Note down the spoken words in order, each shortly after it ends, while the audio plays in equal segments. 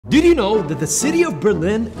Did you know that the city of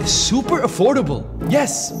Berlin is super affordable?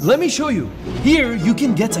 Yes, let me show you. Here you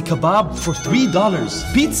can get a kebab for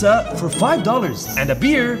 $3, pizza for $5, and a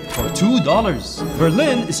beer for $2.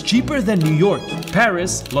 Berlin is cheaper than New York,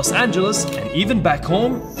 Paris, Los Angeles, and even back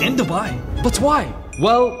home in Dubai. But why?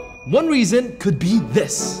 Well, one reason could be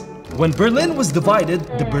this. When Berlin was divided,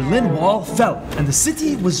 the Berlin Wall fell and the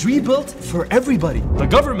city was rebuilt for everybody. The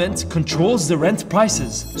government controls the rent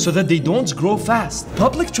prices so that they don't grow fast.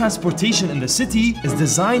 Public transportation in the city is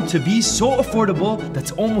designed to be so affordable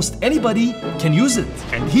that almost anybody can use it.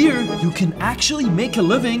 And here, you can actually make a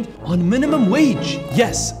living on minimum wage.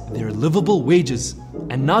 Yes, they're livable wages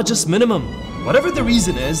and not just minimum. Whatever the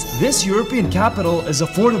reason is, this European capital is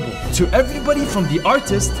affordable to everybody from the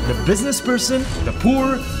artist, the business person, the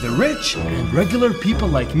poor, the rich, and regular people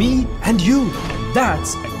like me and you. And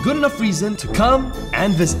that's a good enough reason to come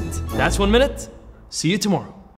and visit. That's 1 minute. See you tomorrow.